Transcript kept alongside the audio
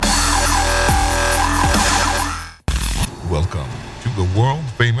the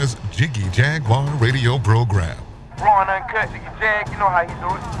world-famous Jiggy Jaguar radio program. Raw and uncut, Jiggy Jag, you know how he do it. You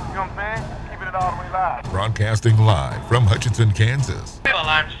know what I'm saying? Keeping it all the way live. Broadcasting live from Hutchinson, Kansas. Well,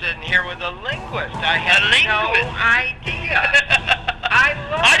 I'm sitting here with a linguist. I had no idea.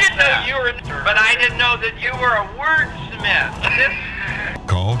 I didn't know you were, but I didn't know that you were a wordsmith.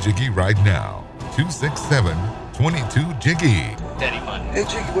 Call Jiggy right now. 267-22-JIGGY. Hey,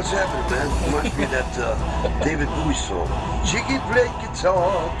 Jiggy, what's happening, man? Reminds me of that David Bowie song. Jiggy play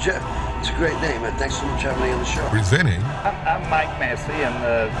guitar. It's a great name, man. Thanks so much for having me on the show. Presenting. I'm Mike Massey, and,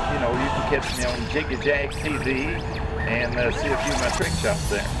 you can catch me on Jiggy Jag TV and see a few of my trick shots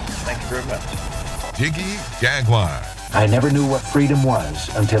there. Thank you very much. Jiggy Jaguar. I never knew what freedom was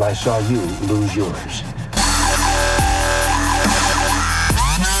until I saw you lose yours.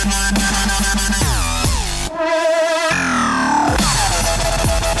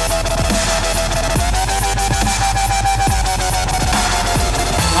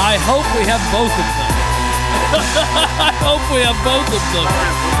 I hope we have both of them. I hope we have both of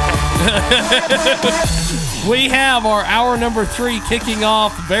them. We have our hour number 3 kicking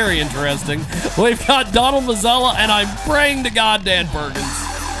off. Very interesting. We've got Donald Mazzella, and I'm praying to God, Dan Perkins.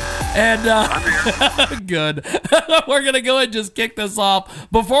 And good. We're going to go ahead and just kick this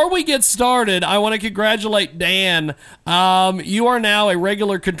off. Before we get started, I want to congratulate Dan. You are now a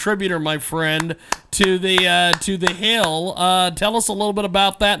regular contributor, my friend, to the Hill. Tell us a little bit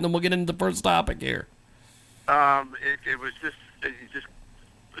about that, and then we'll get into the first topic here. It just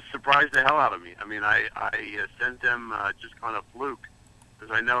surprised the hell out of me. I mean, I sent them just on a fluke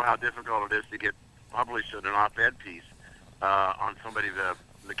because I know how difficult it is to get published in an op-ed piece on somebody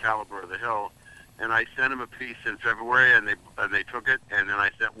the caliber of the Hill, and I sent them a piece in February, and they took it, and then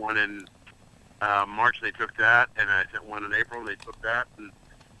I sent one in March, and they took that, and I sent one in April, and they took that, and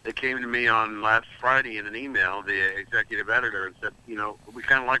they came to me on last Friday in an email, the executive editor, and said, we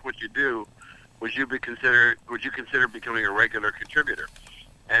kind of like what you do. Would you consider becoming a regular contributor,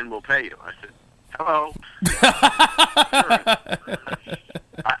 and we'll pay you? I said, hello. Sure.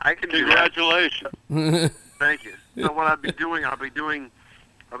 I can do that. Congratulations. Thank you. So what I'll be doing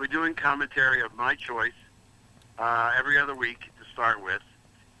commentary of my choice every other week to start with,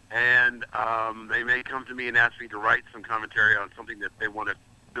 and they may come to me and ask me to write some commentary on something that they want to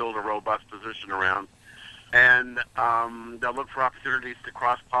build a robust position around, and they'll look for opportunities to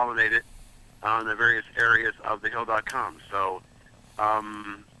cross-pollinate it on the various areas of thehill.com. So,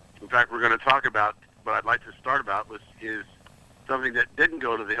 in fact, we're going to talk about what I'd like to start about is something that didn't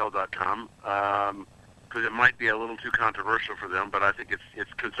go to thehill.com, because it might be a little too controversial for them, but I think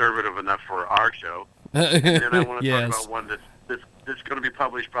it's conservative enough for our show. And then I want to talk about one that's going to be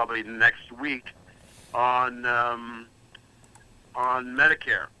published probably next week on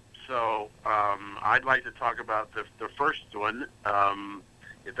Medicare. So I'd like to talk about the first one,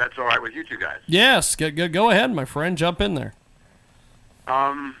 if that's all right with you two guys. Yes, go ahead, my friend. Jump in there.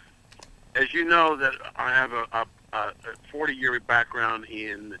 As you know, that I have a 40-year background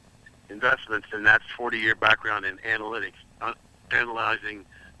in investments, and that's 40-year background in analytics, analyzing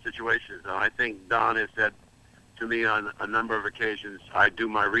situations. And I think Don has said to me on a number of occasions, I do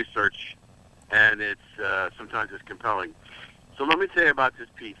my research, and it's sometimes it's compelling. So let me tell you about this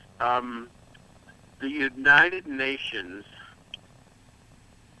piece. The United Nations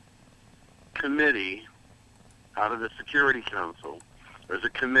committee out of the Security Council, there's a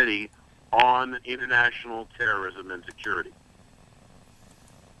committee on international terrorism and security.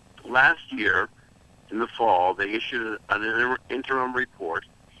 Last year, in the fall, they issued an interim report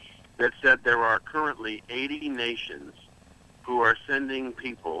that said there are currently 80 nations who are sending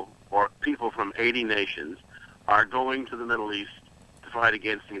people, or people from 80 nations, are going to the Middle East to fight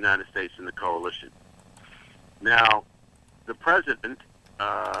against the United States and the coalition. Now, the president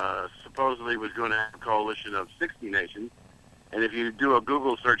supposedly was going to have a coalition of 60 nations, and if you do a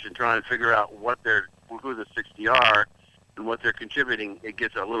Google search and try and figure out who the 60 are and what they're contributing, it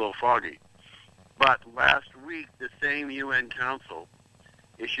gets a little foggy. But last week, the same UN Council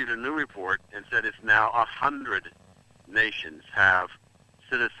issued a new report and said it's now 100 nations have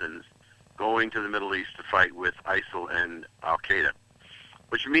citizens going to the Middle East to fight with ISIL and Al-Qaeda,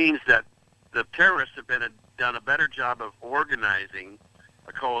 which means that the terrorists have done a better job of organizing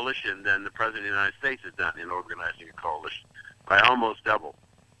a coalition than the President of the United States has done in organizing a coalition, by almost double.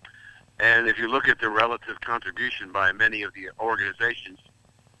 And if you look at the relative contribution by many of the organizations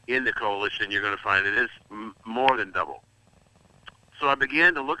in the coalition, you're going to find it is more than double. So I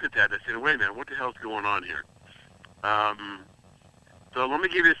began to look at that. I said, wait a minute, what the hell's going on here? So let me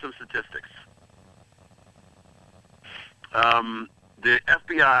give you some statistics. The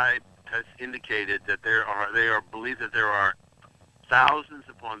FBI has indicated that they believe that there are thousands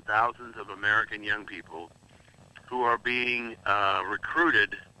upon thousands of American young people who are being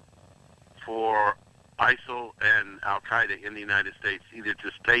recruited for ISIL and Al-Qaeda in the United States, either to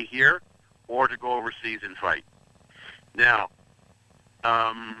stay here or to go overseas and fight. Now,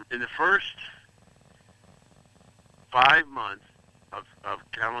 in the first 5 months of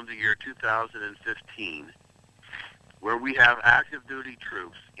calendar year 2015, where we have active duty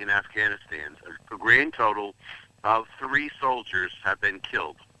troops in Afghanistan, a grand total of 3 soldiers have been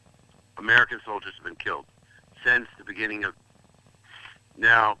killed. American soldiers have been killed since the beginning of.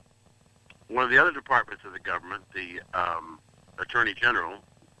 Now, one of the other departments of the government, the Attorney General,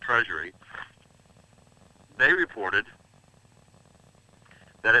 Treasury, they reported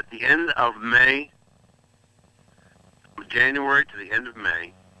that at the end of May, January to the end of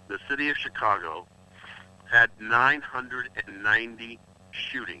May, the city of Chicago had 990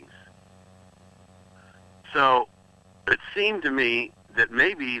 shootings. So it seemed to me that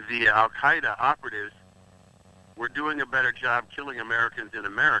maybe the Al-Qaeda operatives were doing a better job killing Americans in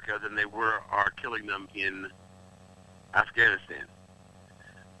America than they are killing them in Afghanistan.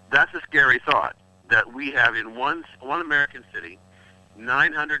 That's a scary thought, that we have in one American city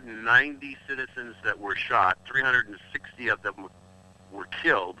 990 citizens that were shot, 360 of them were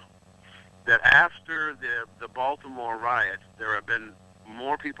killed, that after the Baltimore riots, there have been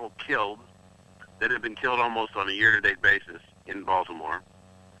more people killed that have been killed almost on a year-to-date basis in Baltimore.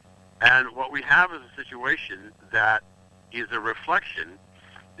 And what we have is a situation that is a reflection,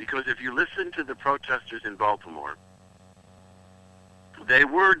 because if you listen to the protesters in Baltimore, they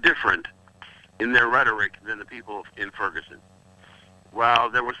were different in their rhetoric than the people in Ferguson.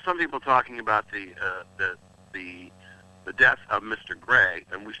 While there were some people talking about the death of Mr. Gray,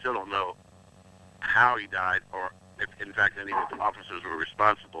 and we still don't know how he died, or if in fact any of the officers were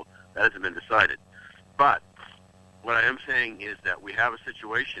responsible, that hasn't been decided. But what I am saying is that we have a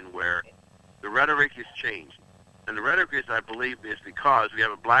situation where the rhetoric has changed. And the rhetoric is, I believe, is because we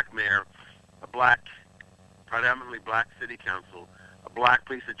have a black mayor, a predominantly black city council, a black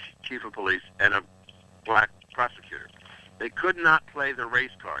chief of police, and a black prosecutor. They could not play the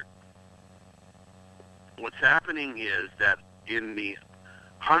race card. What's happening is that in the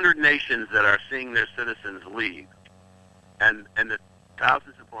 100 nations that are seeing their citizens leave, and the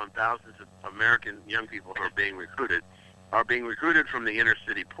thousands upon thousands of American young people who are being recruited from the inner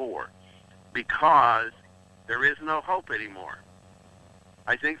city poor, because there is no hope anymore.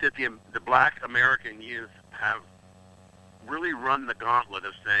 I think that the black American youth have really run the gauntlet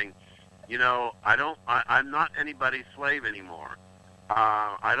of saying, you know, I'm not anybody's slave anymore.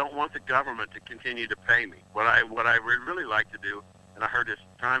 I don't want the government to continue to pay me. What I would really like to do, and I heard this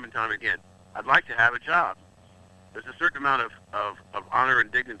time and time again, I'd like to have a job. There's a certain amount of honor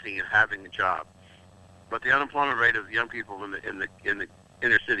and dignity in having a job, but the unemployment rate of young people in the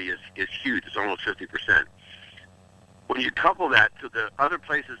inner city is huge. It's almost 50%. When you couple that to the other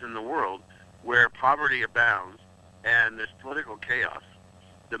places in the world where poverty abounds and there's political chaos,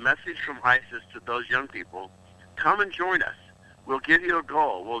 the message from ISIS to those young people: come and join us. We'll give you a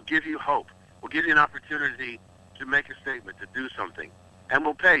goal. We'll give you hope. We'll give you an opportunity to make a statement, to do something, and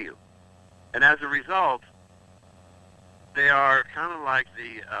we'll pay you. And as a result, they are kind of like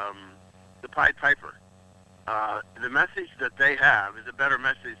the Pied Piper. The message that they have is a better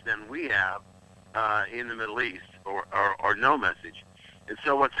message than we have in the Middle East, or no message. And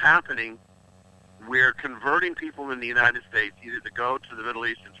so what's happening, we're converting people in the United States either to go to the Middle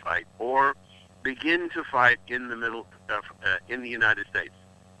East and fight, or begin to fight in the in the United States.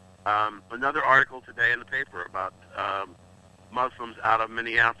 Another article today in the paper about Muslims out of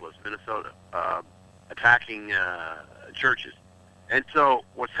Minneapolis, Minnesota, attacking churches. And so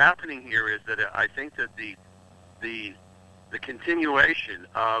what's happening here is that I think that the continuation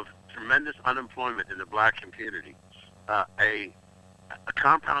of tremendous unemployment in the black community, a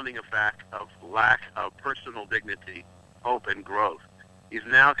compounding effect of lack of personal dignity, hope, and growth, is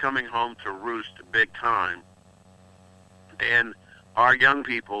now coming home to roost big time. And our young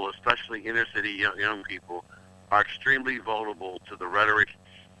people, especially inner city young people, are extremely vulnerable to the rhetoric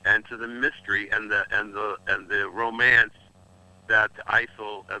and to the mystery and the romance that the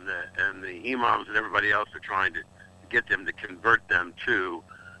ISIL and the imams and everybody else are trying to get them to convert them to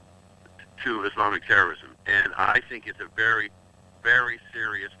Islamic terrorism. And I think it's a very, very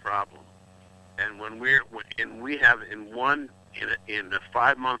serious problem. And when we have in a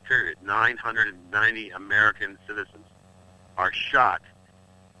 5-month period, 990 American citizens are shot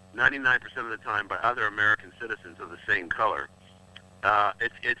 99% of the time by other American citizens of the same color.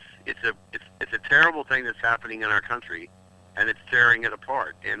 It's a terrible thing that's happening in our country, and it's tearing it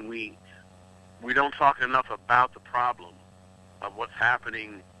apart. And we don't talk enough about the problem of what's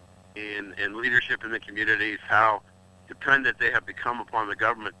happening in leadership in the communities, how dependent they have become upon the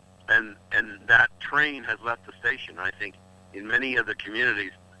government, and that train has left the station. I think in many of the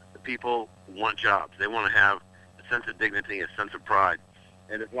communities, the people want jobs. They want to have a sense of dignity, a sense of pride.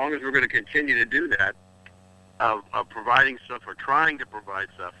 And as long as we're going to continue to do that, of providing stuff or trying to provide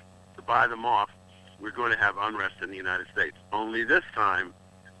stuff to buy them off, we're going to have unrest in the United States. Only this time,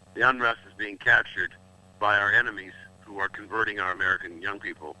 the unrest is being captured by our enemies who are converting our American young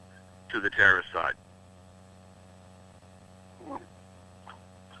people to the terrorist side.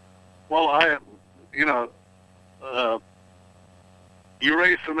 Well, you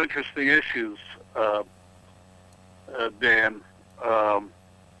raised some interesting issues, Dan.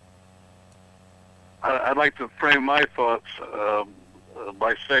 I'd like to frame my thoughts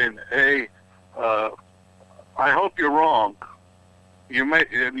by saying, A, I hope you're wrong. You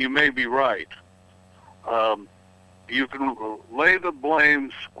may be right. You can lay the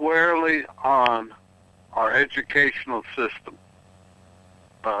blame squarely on our educational system.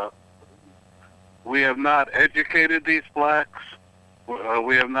 We have not educated these blacks.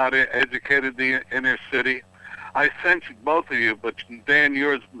 We have not educated the inner city. I sent both of you, but Dan,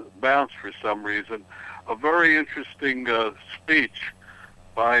 yours bounced for some reason. A very interesting speech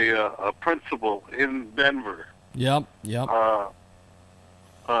by a principal in Denver. Yep. It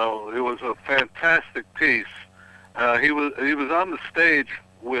was a fantastic piece. He was on the stage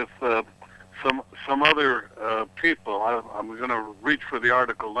with some other people. I'm going to reach for the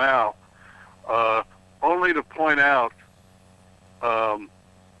article now, only to point out.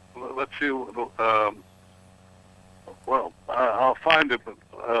 Let's see. Well, I'll find it,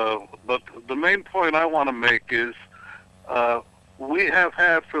 but the main point I want to make is we have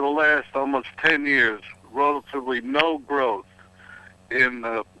had for the last almost 10 years relatively no growth in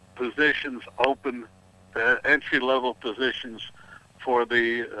positions open, entry-level positions for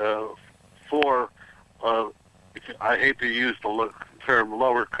the I hate to use the term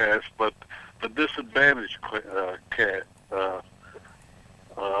lower caste, but the disadvantaged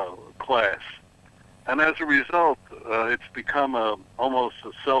class. And as a result, it's become almost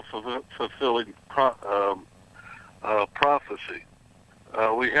a self-fulfilling prophecy.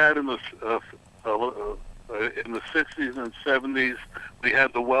 We had in the 60s and 70s, we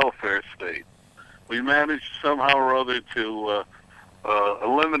had the welfare state. We managed somehow or other to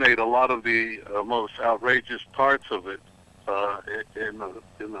eliminate a lot of the most outrageous parts of it in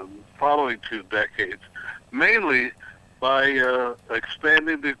the following 2 decades, mainly by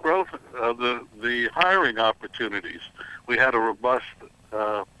expanding the growth of the hiring opportunities. We had a robust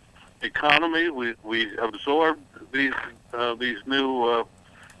economy. We absorbed these new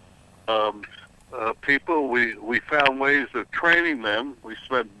people. We found ways of training them. We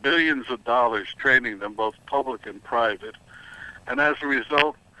spent billions of dollars training them, both public and private. And as a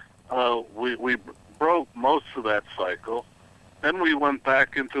result, we broke most of that cycle. Then we went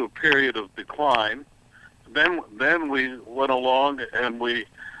back into a period of decline. Then we went along and we,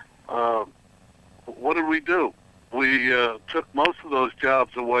 what did we do? We took most of those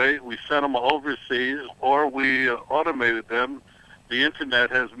jobs away. We sent them overseas, or we automated them. The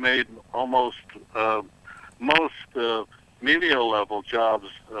internet has made almost most menial level jobs,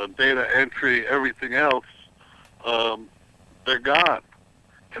 data entry, everything else, they're gone.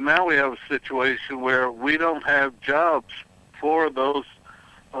 And now we have a situation where we don't have jobs for those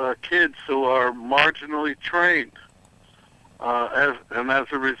kids who are marginally trained. As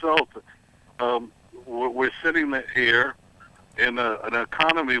a result, we're sitting here in an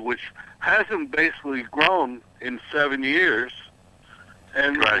economy which hasn't basically grown in 7 years,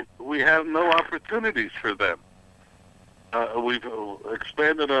 and we have no opportunities for them. We've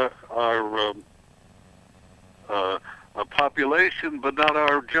expanded our population, but not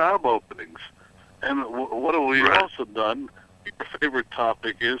our job openings. And what have we also done? Your favorite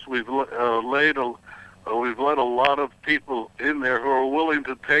topic is we've let a lot of people in there who are willing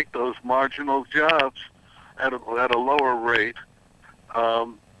to take those marginal jobs at a lower rate,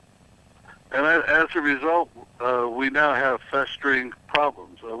 and as a result, we now have festering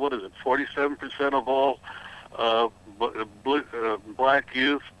problems. What is it? 47% of all black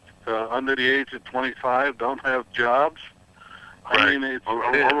youth under the age of 25 don't have jobs. I mean, it's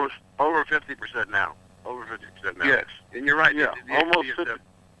almost over 50% now. Over 50% now. Yes. And you're right. Yeah, almost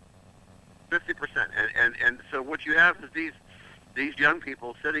 50%. And so what you have is these young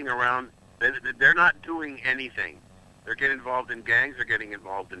people sitting around, they're not doing anything. They're getting involved in gangs, they're getting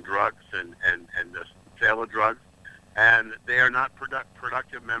involved in drugs and the sale of drugs, and they are not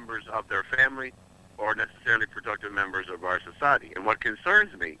productive members of their family or necessarily productive members of our society. And what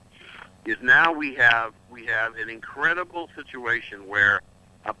concerns me is now we have an incredible situation where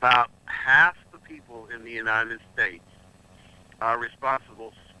about half the people in the United States are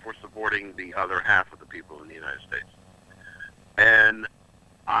responsible for supporting the other half of the people in the United States. And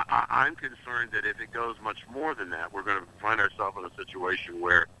I'm concerned that if it goes much more than that, we're going to find ourselves in a situation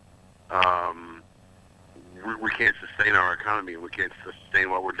where we can't sustain our economy and we can't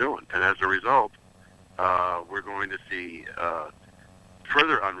sustain what we're doing. And as a result, we're going to see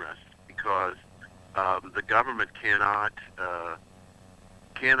further unrest because the government cannot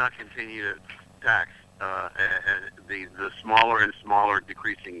continue to tax the smaller and smaller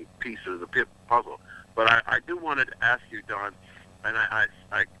decreasing piece of the puzzle. But I do want to ask you, Don, and I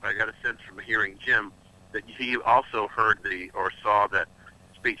got a sense from hearing Jim that he also heard or saw that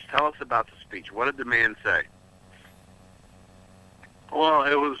speech. Tell us about the speech. What did the man say? Well,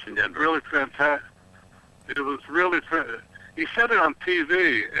 it was really fantastic. He said it on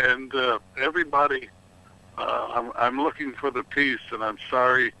TV, and everybody. I'm looking for the piece, and I'm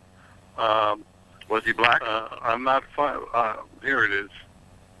sorry. Was he black? I'm not fine. Here it is.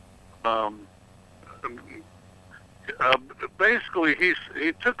 Basically, he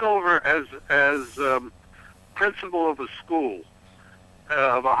took over as principal of a school,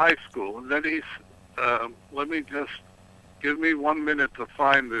 of a high school, and then let me just give me 1 minute to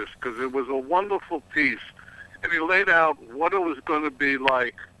find this because it was a wonderful piece, and he laid out what it was going to be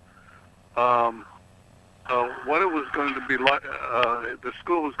like. What it was going to be like, the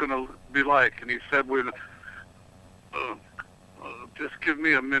school was going to be like, and he said, just give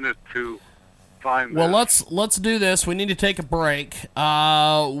me a minute to find Well, this. let's do this. We need to take a break.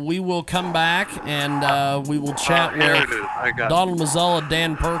 We will come back and we will chat with Donald Mazzella,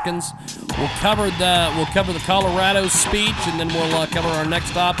 Dan Perkins. We'll cover the Colorado speech, and then we'll cover our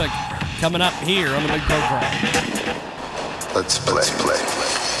next topic coming up here on the big program. Let's play.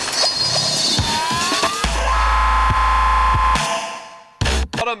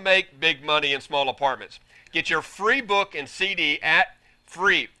 How to make big money in small apartments. Get your free book and CD at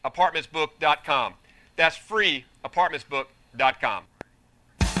freeapartmentsbook.com. That's freeapartmentsbook.com.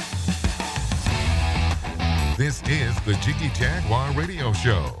 This is the Jiggy Jaguar Radio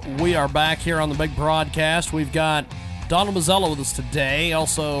Show. We are back here on the big broadcast. We've got Donald Mazzella with us today,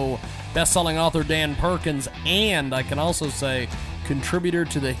 also best-selling author Dan Perkins, and I can also say contributor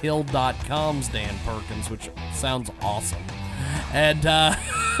to thehill.com's Dan Perkins, which sounds awesome. And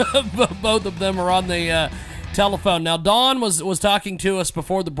both of them are on the telephone. Now, Don was talking to us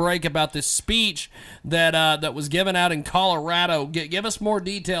before the break about this speech that was given out in Colorado. Give us more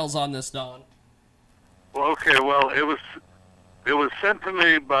details on this, Don. Well, okay. Well, it was sent to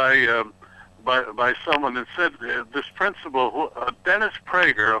me by someone that said this principal, Dennis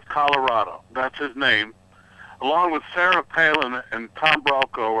Prager of Colorado, that's his name, along with Sarah Palin and Tom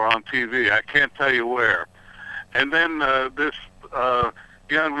Brokaw were on TV. I can't tell you where. And then this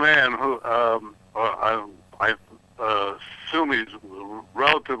young man who I assume he's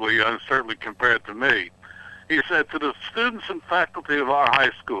relatively young, certainly compared to me, he said, to the students and faculty of our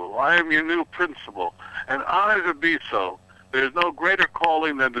high school, I am your new principal, and honored to be so. There's no greater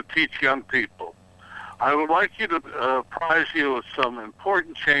calling than to teach young people. I would like you to apprise you of some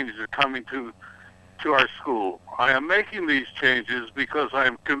important changes that are coming to our school. I am making these changes because I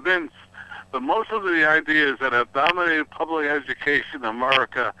am convinced that most of the ideas that have dominated public education in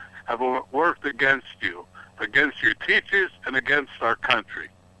America have worked against you, against your teachers, and against our country.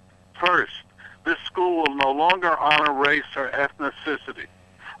 First, this school will no longer honor race or ethnicity.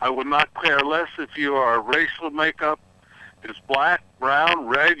 I would not care less if your racial makeup is black, brown,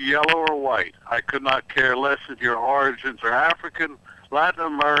 red, yellow, or white. I could not care less if your origins are African, Latin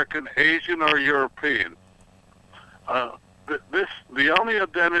American, Asian, or European. The only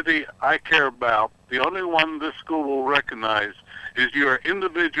identity I care about, the only one this school will recognize, is your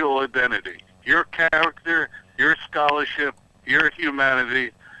individual identity, your character, your scholarship, your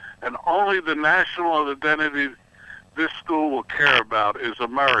humanity, and only the national identity this school will care about is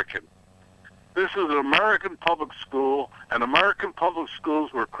American. This is an American public school, and American public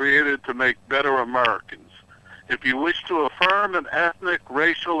schools were created to make better Americans. If you wish to affirm an ethnic,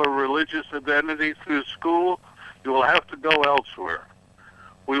 racial, or religious identity through school, you will have to go elsewhere.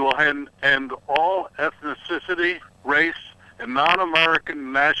 We will end all ethnicity, race, and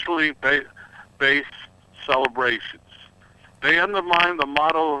non-American nationally based celebrations. They undermine the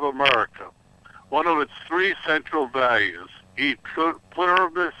motto of America, one of its three central values, e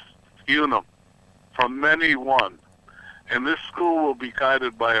pluribus unum, from many one. And this school will be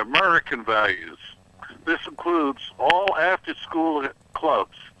guided by American values. This includes all after-school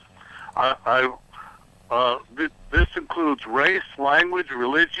clubs. I This includes race, language,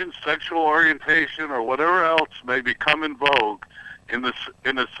 religion, sexual orientation, or whatever else may become in vogue in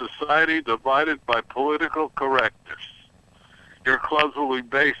a society divided by political correctness. Your clubs will be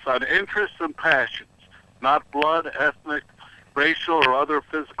based on interests and passions, not blood, ethnic, racial, or other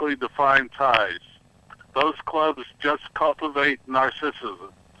physically defined ties. Those clubs just cultivate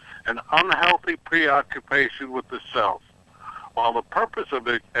narcissism, an unhealthy preoccupation with the self, while the purpose of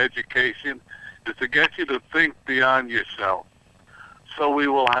education is to get you to think beyond yourself. So we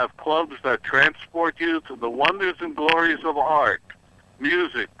will have clubs that transport you to the wonders and glories of art,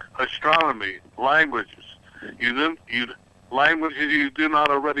 music, astronomy, languages languages you do not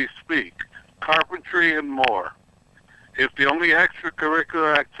already speak, carpentry, and more. If the only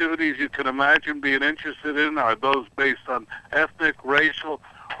extracurricular activities you can imagine being interested in are those based on ethnic, racial,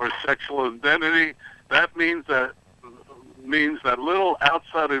 or sexual identity, that means that little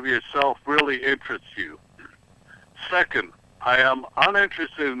outside of yourself really interests you. Second, I am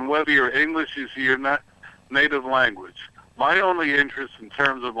uninterested in whether your English is your native language. My only interest in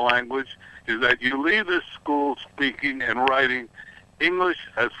terms of language is that you leave this school speaking and writing English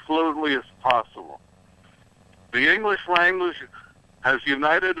as fluently as possible. The English language has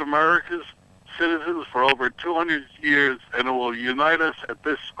united America's citizens for over 200 years, and it will unite us at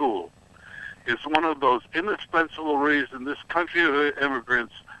this school. It's one of those indispensable reasons this country of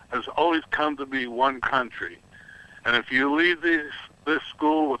immigrants has always come to be one country. And if you leave this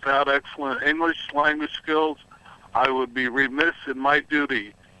school without excellent English language skills, I would be remiss in my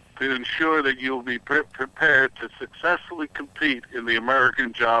duty to ensure that you'll be prepared to successfully compete in the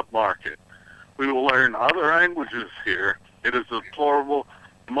American job market. We will learn other languages here. It is deplorable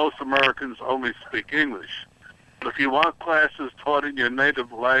most Americans only speak English. If you want classes taught in your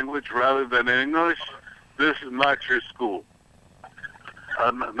native language rather than English, this is not your school.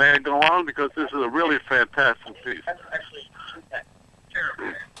 May I go on? Because this is a really fantastic piece.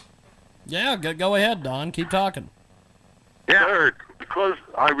 Yeah, go ahead, Don. Keep talking. Yeah. Third, because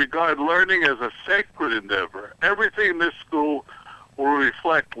I regard learning as a sacred endeavor, everything in this school will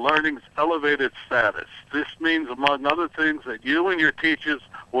reflect learning's elevated status. This means, among other things, that you and your teachers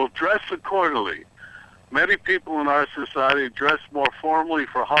will dress accordingly. Many people in our society dress more formally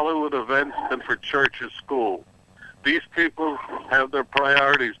for Hollywood events than for church or school. These people have their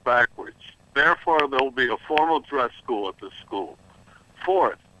priorities backwards. Therefore, there will be a formal dress school at this school.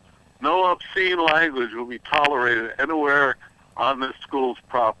 Fourth, no obscene language will be tolerated anywhere on this school's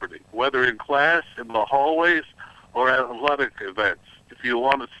property, whether in class, in the hallways, or at athletic events. If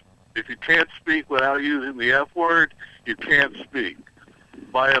you can't speak without using the F word, you can't speak.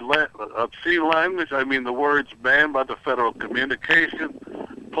 By obscene language, I mean the words banned by the Federal Communication,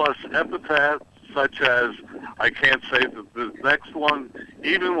 plus epithets such as, I can't say the next one,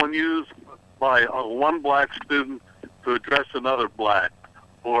 even when used by one black student to address another black,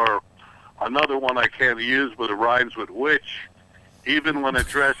 or another one I can't use but it rhymes with which, even when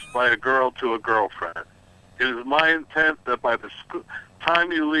addressed by a girl to a girlfriend. It is my intent that by the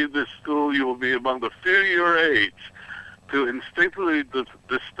time you leave this school, you will be among the few your age to instinctively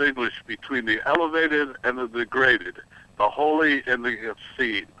distinguish between the elevated and the degraded, the holy and the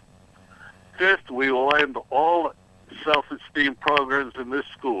obscene. Fifth, we will end all self-esteem programs in this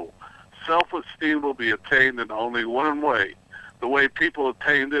school. Self-esteem will be attained in only one way, the way people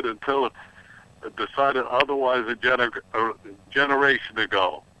attained it until it decided otherwise a generation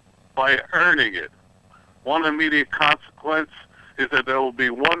ago, by earning it. One immediate consequence is that there will be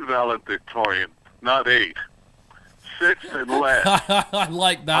one valedictorian, not 8. Sixth and last. I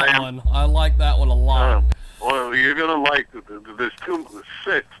like that one. I like that one a lot. Well, you're going to like this too.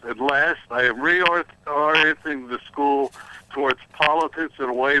 Sixth and last, I am reorienting the school towards politics and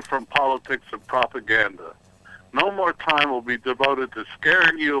away from politics and propaganda. No more time will be devoted to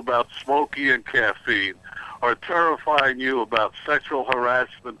scaring you about smoking and caffeine, or terrifying you about sexual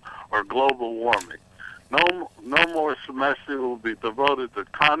harassment or global warming. No more semester will be devoted to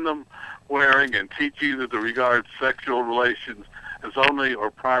condom wearing and teaching you to regard sexual relations as only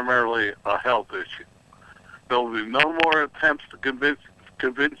or primarily a health issue. There will be no more attempts to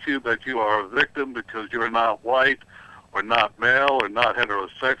convince you that you are a victim because you are not white, or not male, or not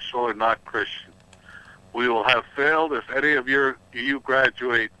heterosexual, or not Christian. We will have failed if any of you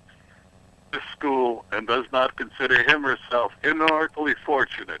graduate this school and does not consider him or herself inordinately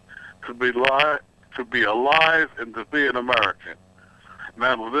fortunate to be alive and to be an American.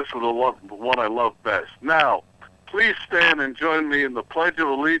 Man, this is the one I love best. Now, please stand and join me in the Pledge of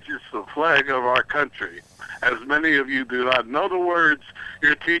Allegiance to the flag of our country. As many of you do not know the words,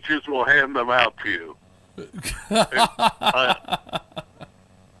 your teachers will hand them out to you.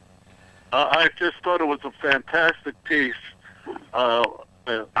 I just thought it was a fantastic piece.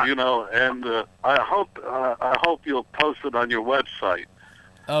 You know, and I hope you'll post it on your website.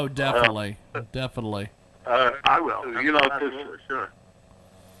 Oh, definitely, definitely. I will. You know, sure.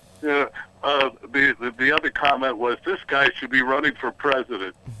 Yeah. The other comment was this guy should be running for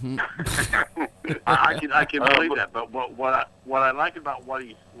president. I can believe that. But what I like about what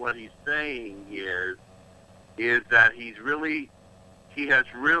he's saying is that he has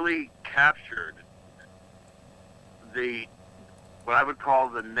really captured what I would call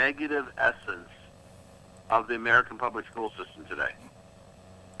the negative essence of the American public school system today.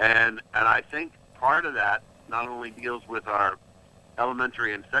 And I think part of that not only deals with our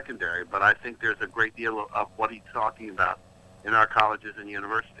elementary and secondary, but I think there's a great deal of what he's talking about in our colleges and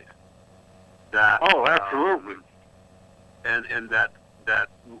universities. Absolutely. And that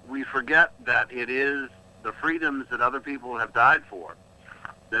we forget that it is the freedoms that other people have died for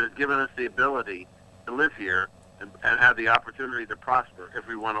that has given us the ability to live here and have the opportunity to prosper if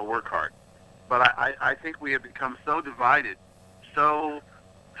we want to work hard. But I think we have become so divided, so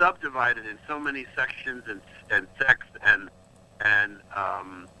subdivided in so many sections and sects and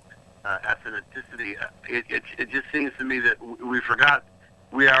ethnicity. It just seems to me that we forgot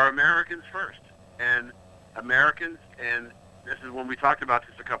we are Americans first, and Americans. And this is when we talked about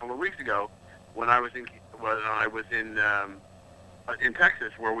this a couple of weeks ago when I was in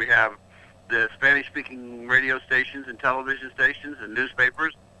Texas, where we have the Spanish-speaking radio stations and television stations and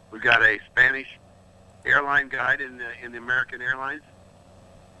newspapers. We've got a Spanish airline guide in the American Airlines.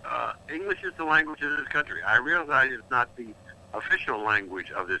 English is the language of this country. I realize it's not the official language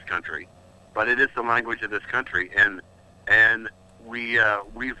of this country, but it is the language of this country, and we are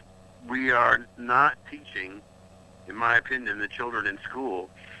not teaching, in my opinion, the children in school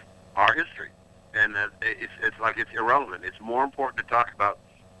our history, and it's like it's irrelevant. It's more important to talk about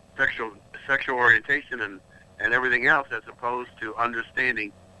sexual orientation and everything else as opposed to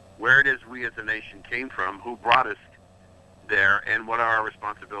understanding where it is we as a nation came from, who brought us there, and what are our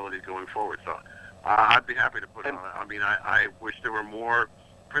responsibilities going forward. So I'd be happy to put it on. I mean, I wish there were more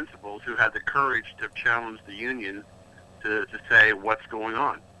principals who had the courage to challenge the union to say what's going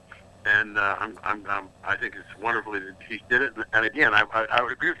on. And I think it's wonderful that he did it. And again, I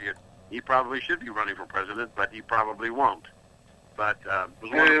would agree with you. He probably should be running for president, but he probably won't. But it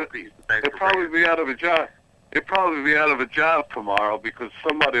was a wonderful piece. He'll probably be out of a job. He'll probably be out of a job tomorrow because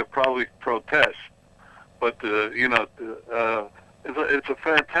somebody will probably protest. But it's a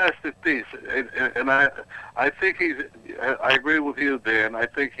fantastic piece, and I think I agree with you, Dan. I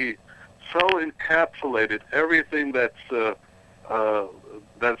think he so encapsulated everything that's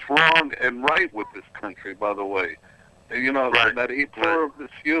wrong and right with this country. By the way, right. That e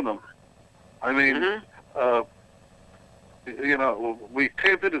pluribus unum. I mean, we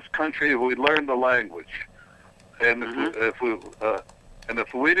came to this country and we learned the language, and if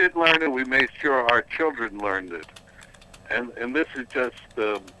we didn't learn it, we made sure our children learned it. And this is just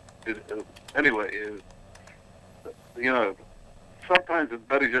anyway. Sometimes it's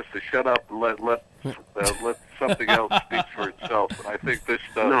better just to shut up and let something else speak for itself. And I think this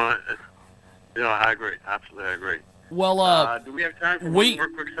stuff. No, I agree. Absolutely, I agree. Well, do we have time for one more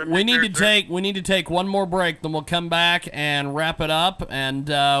quick subject? We need to take one more break. Then we'll come back and wrap it up, and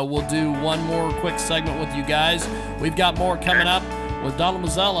we'll do one more quick segment with you guys. We've got more coming up with Donald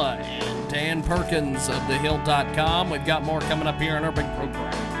Mazzella and Dan Perkins of TheHill.com. We've got more coming up here in our big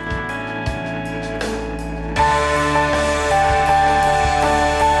program.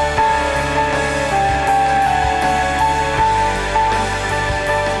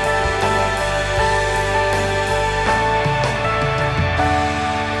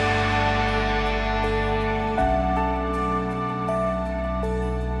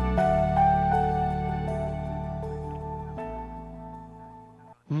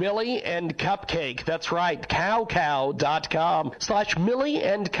 Millie and Cupcake. That's right, cowcow.com/Millie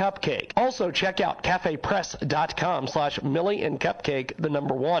and Cupcake. Also, check out cafepress.com/Millie and Cupcake, the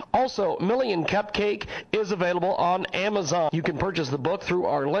number one. Also, Millie and Cupcake is available on Amazon. You can purchase the book through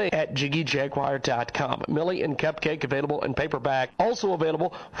our link at jiggyjaguar.com. Millie and Cupcake available in paperback. Also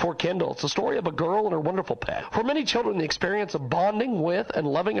available for Kindle. It's the story of a girl and her wonderful pet. For many children, the experience of bonding with and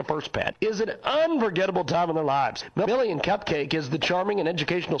loving a first pet is an unforgettable time in their lives. Millie and Cupcake is the charming and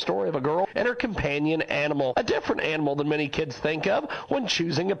educational story of a girl and her companion animal, a different animal than many kids think of when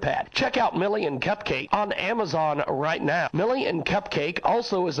choosing a pet. Check out Millie and Cupcake on Amazon right now. Millie and Cupcake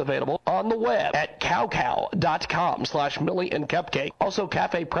also is available on the web at cowcow.com/Millie and Cupcake. Also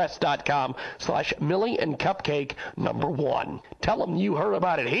cafepress.com/Millie and Cupcake number one. Tell them you heard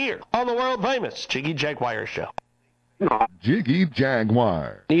about it here on the world famous Jiggy Jaguar Show. No. Jiggy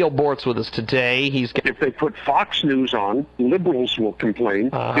Jaguar. Neil Bort's with us today. If they put Fox News on, liberals will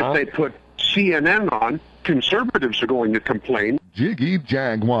complain. If they put CNN on, conservatives are going to complain. Jiggy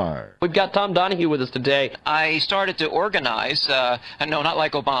Jaguar. We've got Tom Donahue with us today. I started to organize, no, not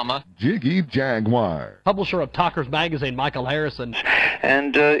like Obama. Jiggy Jaguar. Publisher of Talkers Magazine, Michael Harrison.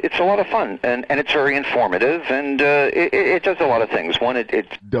 And it's a lot of fun, and it's very informative, and it does a lot of things. One, it's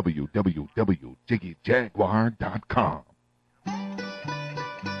www.jiggyjaguar.com.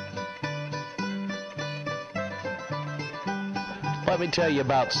 Let me tell you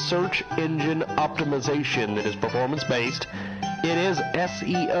about search engine optimization that is performance-based. It is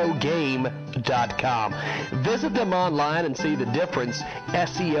SEOgame.com. Visit them online and see the difference.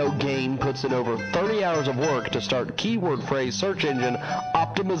 SEO Game puts in over 30 hours of work to start keyword phrase search engine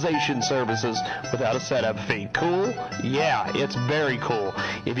optimization services without a setup fee. Cool? Yeah, it's very cool.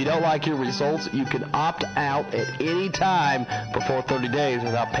 If you don't like your results, you can opt out at any time before 30 days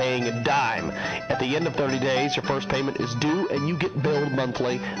without paying a dime. At the end of 30 days, your first payment is due and you get billed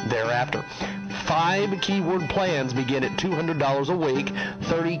monthly thereafter. 5 keyword plans begin at $200 a week.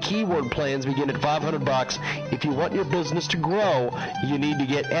 30 keyword plans begin at $500. If you want your business to grow, you need to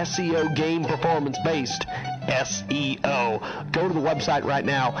get SEO Game performance-based. SEO. Go to the website right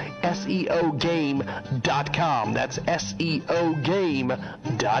now, SEOgame.com. That's SEOgame.com.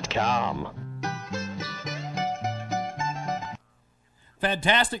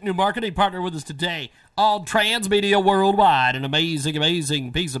 Fantastic new marketing partner with us today on Transmedia Worldwide, an amazing,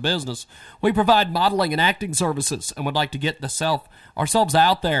 amazing piece of business. We provide modeling and acting services and would like to get ourselves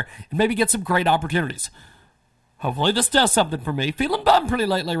out there and maybe get some great opportunities. Hopefully this does something for me. Feeling bummed pretty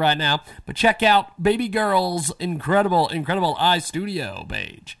lately right now, but check out Baby Girl's incredible iStudio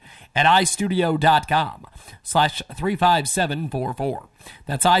page at istudio.com/35744.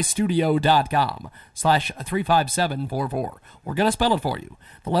 That's istudio.com/35744. We're going to spell it for you.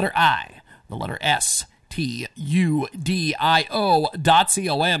 The letter I, the letter S,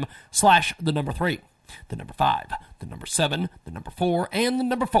 TUDIO.com/3, the number 5, the number 7, the number 4, and the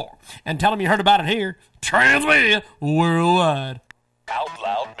number 4. And tell them you heard about it here. Transmedia Worldwide. Out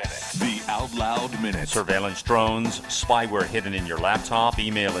Loud Minute. The Out Loud Minute. Surveillance drones, spyware hidden in your laptop,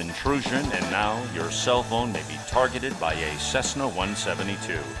 email intrusion, and now your cell phone may be targeted by a Cessna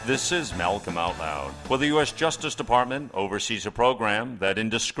 172. This is Malcolm Out Loud. Well, the U.S. Justice Department oversees a program that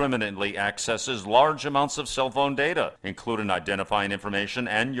indiscriminately accesses large amounts of cell phone data, including identifying information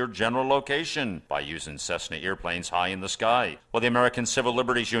and your general location, by using Cessna airplanes high in the sky. Well, the American Civil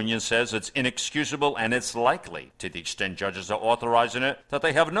Liberties Union says it's inexcusable and it's likely, to the extent judges are authorizing it, that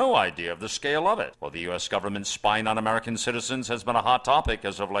they have no idea of the scale of it. Well, the U.S. government spying on American citizens has been a hot topic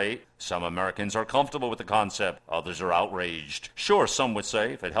as of late. Some Americans are comfortable with the concept. Others are outraged. Sure, some would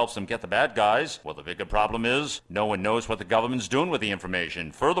say if it helps them get the bad guys. Well, the bigger problem is no one knows what the government's doing with the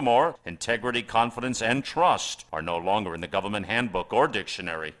information. Furthermore, integrity, confidence, and trust are no longer in the government handbook or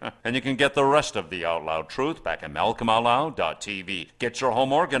dictionary. And you can get the rest of the Out Loud truth back at malcolmoutloud.tv. Get your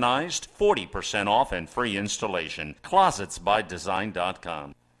home organized, 40% off and free installation. ClosetsByDesign.com.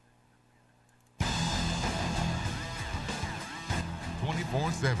 24/7,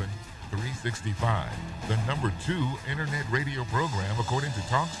 365. The number 2 internet radio program according to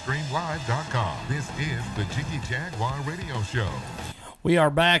TalkStreamLive.com. This is the Jiggy Jaguar Radio Show. We are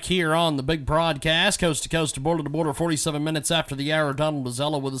back here on the big broadcast, coast to coast, border to border, 47 minutes after the hour. Donald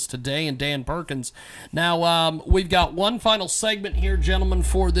Mazzella with us today and Dan Perkins. Now, we've got one final segment here, gentlemen,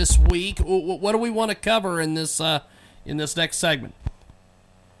 for this week. What do we want to cover in this next segment?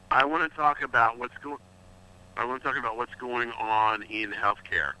 I want to talk about what's going on in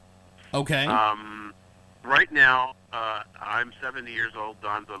healthcare. Okay. Right now, I'm 70 years old.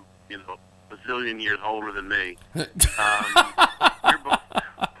 Don's a bazillion years older than me.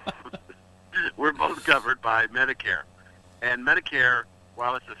 We're both covered by Medicare, and Medicare,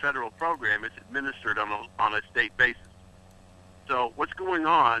 while it's a federal program, it's administered on a state basis. So what's going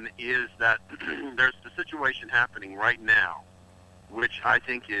on is that there's a situation happening right now, which I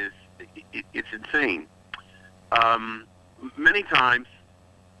think it's insane. Many times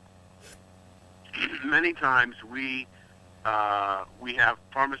we have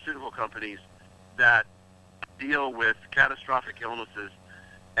pharmaceutical companies that deal with catastrophic illnesses,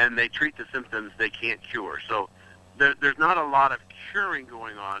 and they treat the symptoms they can't cure. So there's not a lot of curing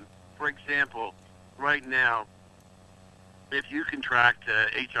going on. For example, right now, if you contract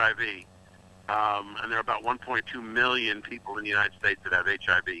HIV, and there are about 1.2 million people in the United States that have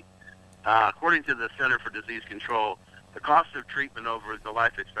HIV, according to the Center for Disease Control, the cost of treatment over the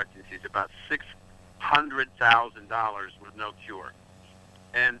life expectancy is about $600,000 with no cure.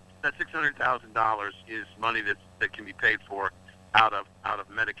 And that $600,000 is money that can be paid for out of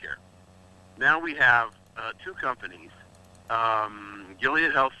Medicare. Now we have two companies,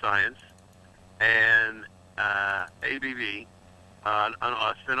 Gilead Health Science and ABV,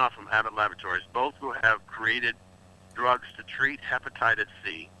 a spinoff from Abbott Laboratories, both who have created drugs to treat hepatitis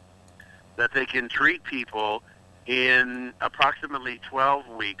C, that they can treat people in approximately 12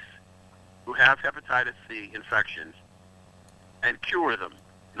 weeks who have hepatitis C infections and cure them.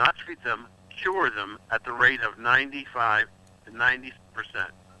 Not treat them, cure them at the rate of 95 to 90%.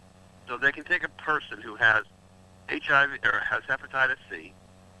 So they can take a person who has HIV or has hepatitis C,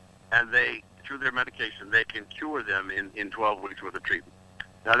 and they, through their medication, they can cure them in 12 weeks worth of treatment.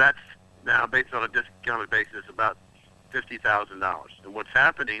 Now that's now based on a discounted basis about $50,000. And what's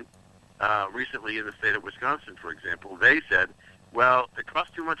happening recently in the state of Wisconsin, for example, they said, well, it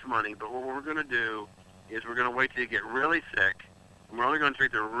costs too much money, but what we're going to do is we're going to wait till you get really sick, and we're only going to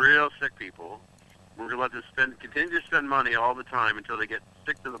treat the real sick people. We're going to let them continue to spend money all the time until they get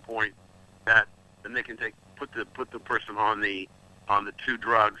sick to the point that then they can put the person on the two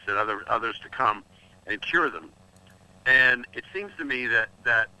drugs that others to come and cure them. And it seems to me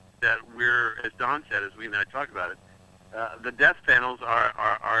that we're, as Don said, as we and I talked about it, the death panels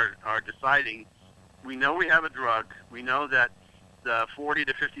are deciding. We know we have a drug. We know that the $40,000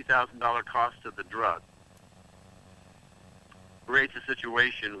 to $50,000 cost of the drug creates a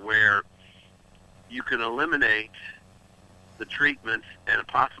situation where you can eliminate the treatment and a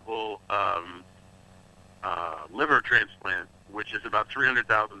possible liver transplant, which is about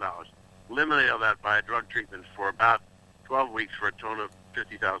 $300,000. Eliminate all that by a drug treatment for about 12 weeks for a total of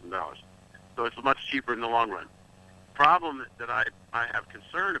 $50,000. So it's much cheaper in the long run. Problem that I have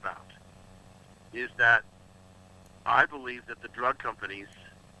concern about is that I believe that the drug companies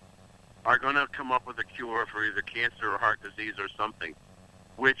are going to come up with a cure for either cancer or heart disease or something,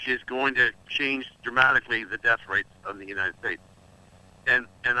 which is going to change dramatically the death rates of the United States. And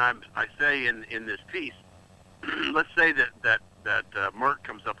I say in this piece, let's say that Merck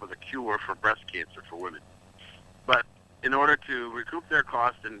comes up with a cure for breast cancer for women, but in order to recoup their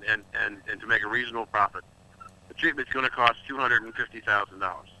cost and to make a reasonable profit, the treatment's going to cost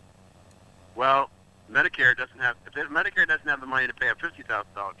 $250,000. Well, if Medicare doesn't have the money to pay a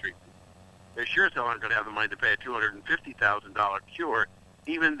 $50,000 treatment, they sure as hell aren't going to have the money to pay a $250,000 cure,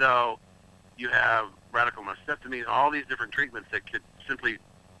 even though you have radical mastectomy and all these different treatments that could simply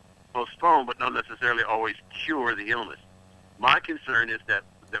postpone but not necessarily always cure the illness. My concern is that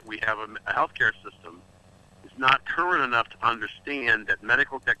we have a healthcare system that's not current enough to understand that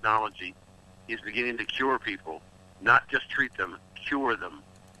medical technology is beginning to cure people, not just treat them, cure them.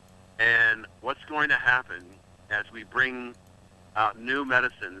 And what's going to happen as we bring out new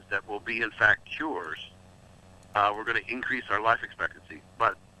medicines that will be, in fact, cures, we're going to increase our life expectancy.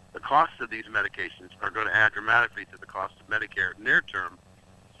 But the costs of these medications are going to add dramatically to the cost of Medicare near term,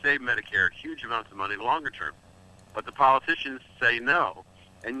 save Medicare huge amounts of money longer term. But the politicians say no.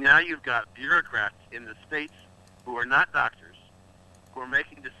 And now you've got bureaucrats in the states who are not doctors who are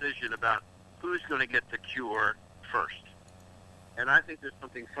making decisions about who's going to get the cure first. And I think there's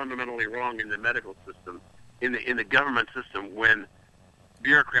something fundamentally wrong in the medical system, in the government system, when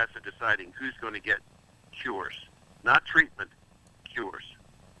bureaucrats are deciding who's going to get cures, not treatment, cures.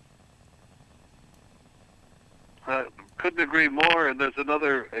 I couldn't agree more, and there's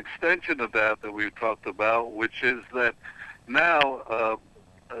another extension of that we've talked about, which is that now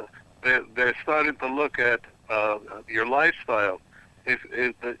they're starting to look at your lifestyle.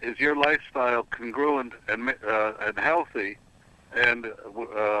 Is your lifestyle congruent and healthy, and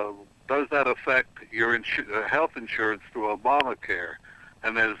does that affect your health insurance through Obamacare?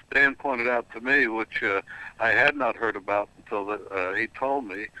 And as Dan pointed out to me, which I had not heard about until he told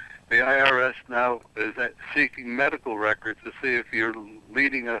me, the IRS now is seeking medical records to see if you're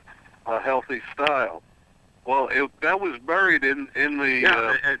leading a healthy style. Well, that was buried in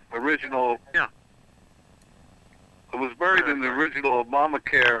the original. Yeah. It was buried in the original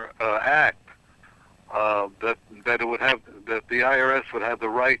Obamacare Act that it would have that the IRS would have the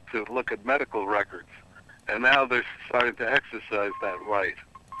right to look at medical records, and now they're starting to exercise that right.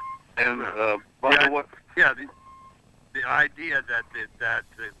 And the idea that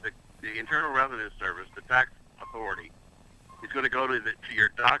the Internal Revenue Service, the tax authority, is going to go to your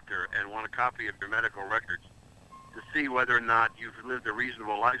doctor and want a copy of your medical records to see whether or not you've lived a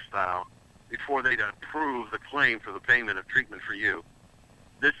reasonable lifestyle before they approve the claim for the payment of treatment for you.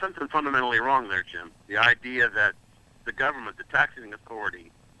 There's something fundamentally wrong there, Jim. The idea that the government, the taxing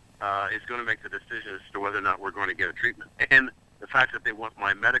authority, is going to make the decision as to whether or not we're going to get a treatment. And the fact that they want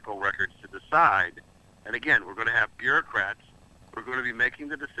my medical records to decide, and again, we're going to have bureaucrats who are going to be making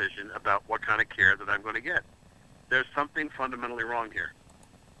the decision about what kind of care that I'm going to get. There's something fundamentally wrong here.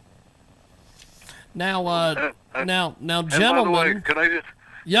 Now, now, And gentlemen. by the way, can I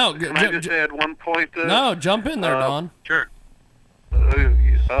just add one point? No, jump in there, Don. Sure.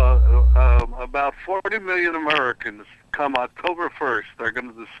 About 40 million Americans, come October 1st, they're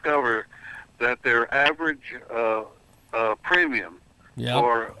going to discover that their average premium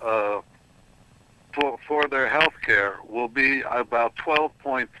for their health care will be about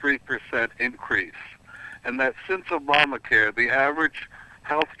 12.3% increase. And that since Obamacare, the average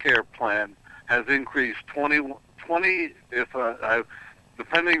health care plan has increased 20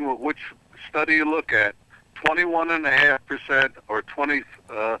 depending on which study you look at, 21.5% or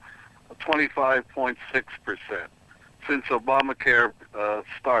 25.6% since Obamacare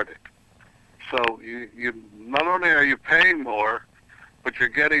started. So you not only are you paying more, but you're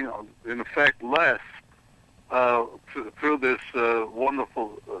getting, in effect, less through this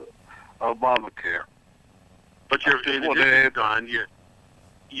wonderful Obamacare. But Don,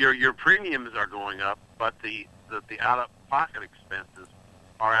 your premiums are going up, but the out-of-pocket expenses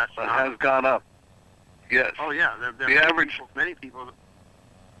are astronomical. Has gone up. Yes. Oh yeah. The average. Many people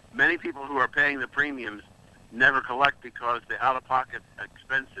who are paying the premiums never collect because the out-of-pocket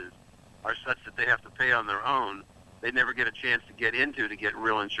expenses are such that they have to pay on their own. They never get a chance to get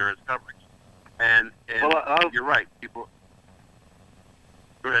real insurance coverage. And you're right. People.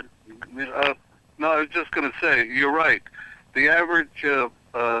 Go ahead. No, I was just going to say, you're right. The average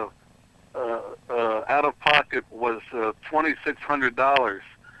out-of-pocket was $2,600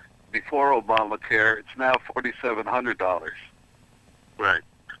 before Obamacare. It's now $4,700. Right.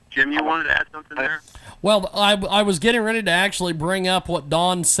 Jim, you wanted to add something there? Well, I was getting ready to actually bring up what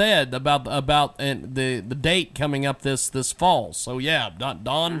Don said about the date coming up this fall. So yeah, Don.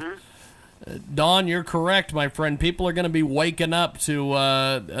 Mm-hmm. Don, you're correct, my friend. People are going to be waking up to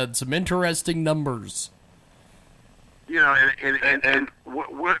some interesting numbers. You know, and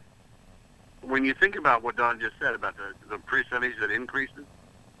what when you think about what Don just said about the percentage that increases,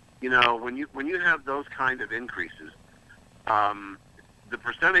 you know, when you have those kind of increases, the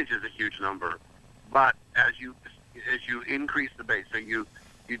percentage is a huge number. But as you increase the base, so you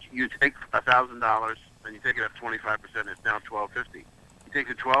take $1,000 and you take it up 25%, it's now $1,250. You take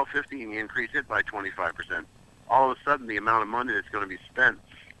the $1,250 and you increase it by 25%. All of a sudden, the amount of money that's going to be spent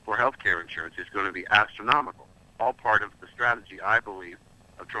for health care insurance is going to be astronomical. All part of the strategy, I believe,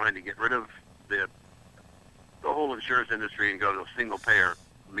 of trying to get rid of the whole insurance industry and go to a single payer,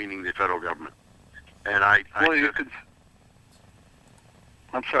 meaning the federal government. And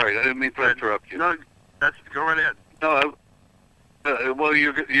I'm sorry, I didn't mean to interrupt you. No, go right ahead. No, well,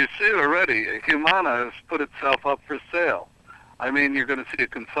 you see it already. Humana has put itself up for sale. I mean, you're going to see a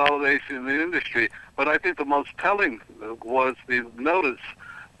consolidation in the industry. But I think the most telling was the notice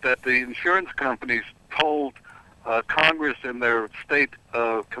that the insurance companies told Congress and their state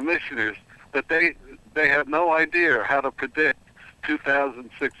commissioners that they have no idea how to predict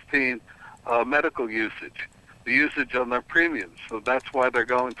 2016 medical usage, the usage on their premiums. So that's why they're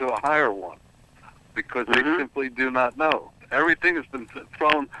going to a higher one, because they simply do not know. Everything has been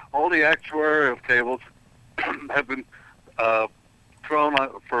thrown, all the actuarial tables have been thrown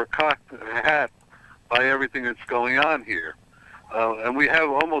for a cocked hat by everything that's going on here. And we have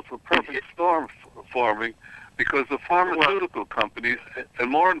almost a perfect storm forming, because the pharmaceutical companies,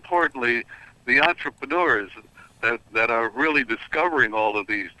 and more importantly, the entrepreneurs that are really discovering all of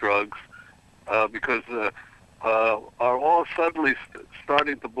these drugs, because are all suddenly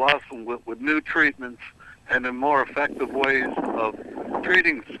starting to blossom with new treatments and in more effective ways of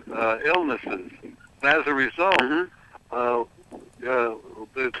treating illnesses. And as a result, the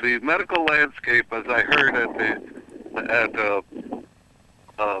medical landscape, as I heard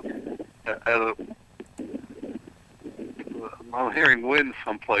I'm hearing wind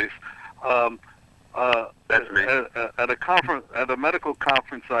someplace. That's me. At a medical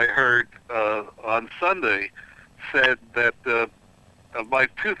conference I heard on Sunday, said that by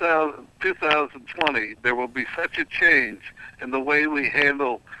 2020 there will be such a change in the way we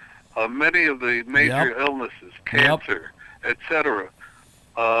handle many of the major illnesses, cancer, etc.,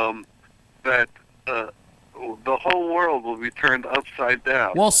 that the whole world will be turned upside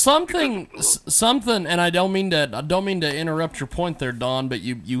down. Well, something, and I don't mean to interrupt your point there, Don, but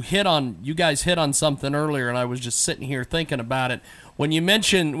you guys hit on something earlier, and I was just sitting here thinking about it. When you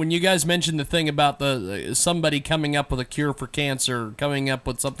guys mentioned the thing about somebody coming up with a cure for cancer, coming up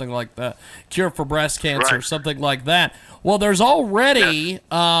with something like that, cure for breast cancer, something like that. Well, there's already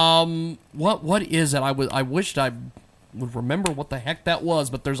what is it? I wished I would remember what the heck that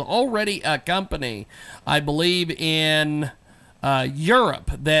was, but there's already a company, I believe in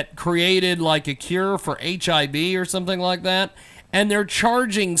Europe that created like a cure for HIV or something like that, and they're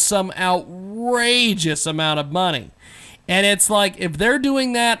charging some outrageous amount of money. And it's like, if they're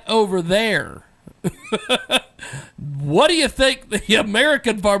doing that over there, what do you think the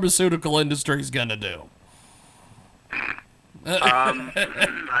American pharmaceutical industry is going to do?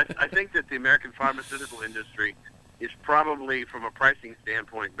 I think that the American pharmaceutical industry is probably, from a pricing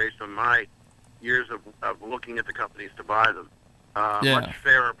standpoint, based on my years of looking at the companies to buy them, much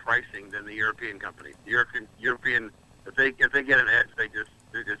fairer pricing than the European companies. The European, if they get an edge, they just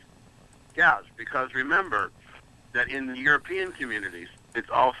gouge. Because remember that in the European communities, it's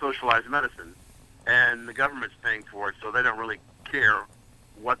all socialized medicine, and the government's paying for it, so they don't really care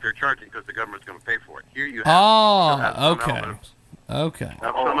what they're charging because the government's going to pay for it. Here you have okay.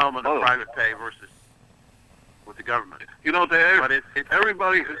 Some element of private pay versus with the government. You know,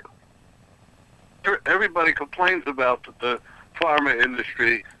 everybody complains about the pharma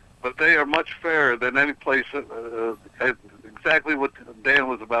industry, but they are much fairer than any place. Exactly what Dan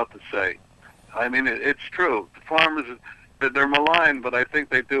was about to say. I mean, it's true. The farmers, they're maligned, but I think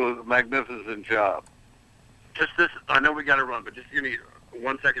they do a magnificent job. I know we got to run, but just give me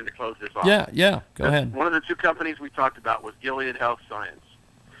 1 second to close this off. Yeah, go ahead. One of the two companies we talked about was Gilead Health Science.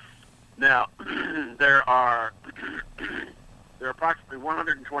 Now, there are approximately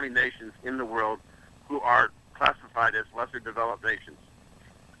 120 nations in the world who are classified as lesser developed nations.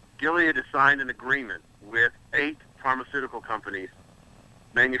 Gilead has signed an agreement with 8 pharmaceutical companies,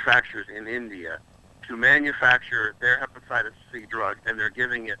 manufacturers in India, to manufacture their hepatitis C drug, and they're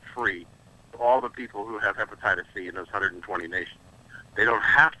giving it free to all the people who have hepatitis C in those 120 nations. They don't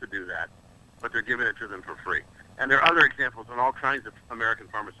have to do that, but they're giving it to them for free. And there are other examples in all kinds of American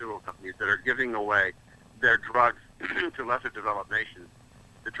pharmaceutical companies that are giving away their drugs to lesser developed nations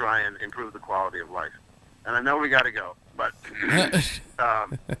to try and improve the quality of life. And I know we got to go, but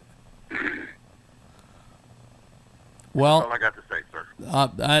well, that's all I got to say, sir.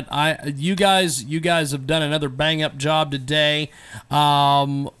 You guys have done another bang up job today.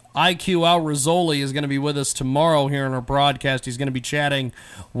 IQ Al Rizzoli is going to be with us tomorrow here in our broadcast. He's going to be chatting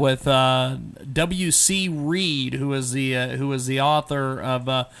with W.C. Reed, who is the author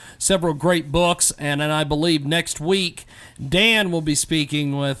of several great books, and then I believe next week Dan will be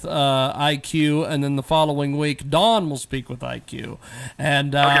speaking with IQ, and then the following week Don will speak with IQ.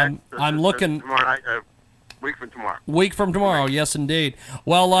 And I'm looking. Tomorrow night, week from tomorrow. Week from tomorrow, yes, indeed.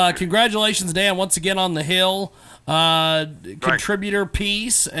 Well, congratulations, Dan, once again on the Hill contributor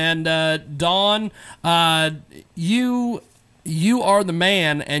piece, and Don, you are the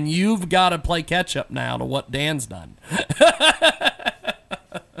man, and you've got to play catch up now to what Dan's done.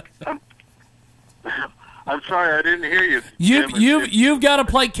 I'm sorry, I didn't hear you. You've got to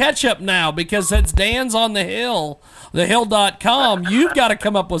play catch up now, because since Dan's on the Hill, thehill.com, you've got to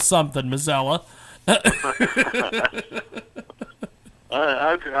come up with something, Mazzella.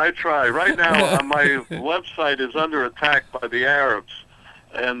 I try. Right now, my website is under attack by the Arabs,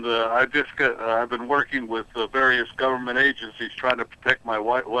 and I've been working with various government agencies trying to protect my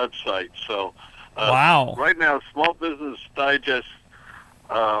website. So, wow. Right now, Small Business Digest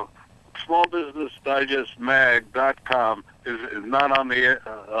mag.com is not on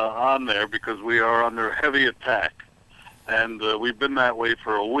there because we are under heavy attack, and we've been that way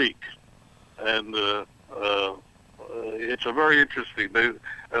for a week, and it's a very interesting.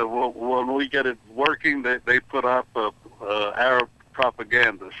 When we get it working, they put up Arab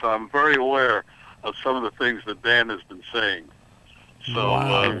propaganda. So I'm very aware of some of the things that Dan has been saying. So,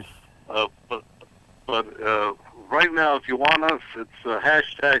 wow. But right now, if you want us, it's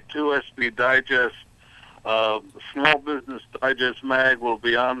hashtag 2SB Digest. Small Business Digest Mag will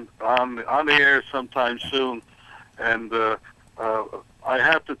be on the air sometime soon, and I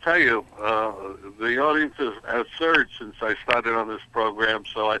have to tell you, the audience has surged since I started on this program,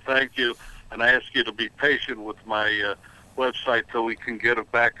 so I thank you, and I ask you to be patient with my website till we can get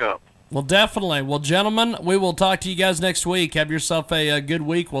it back up. Well, definitely. Well, gentlemen, we will talk to you guys next week. Have yourself a good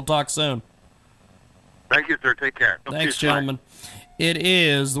week. We'll talk soon. Thank you, sir. Take care. Thanks, gentlemen. It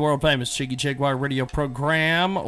is the world-famous Jiggy Jaguar radio program.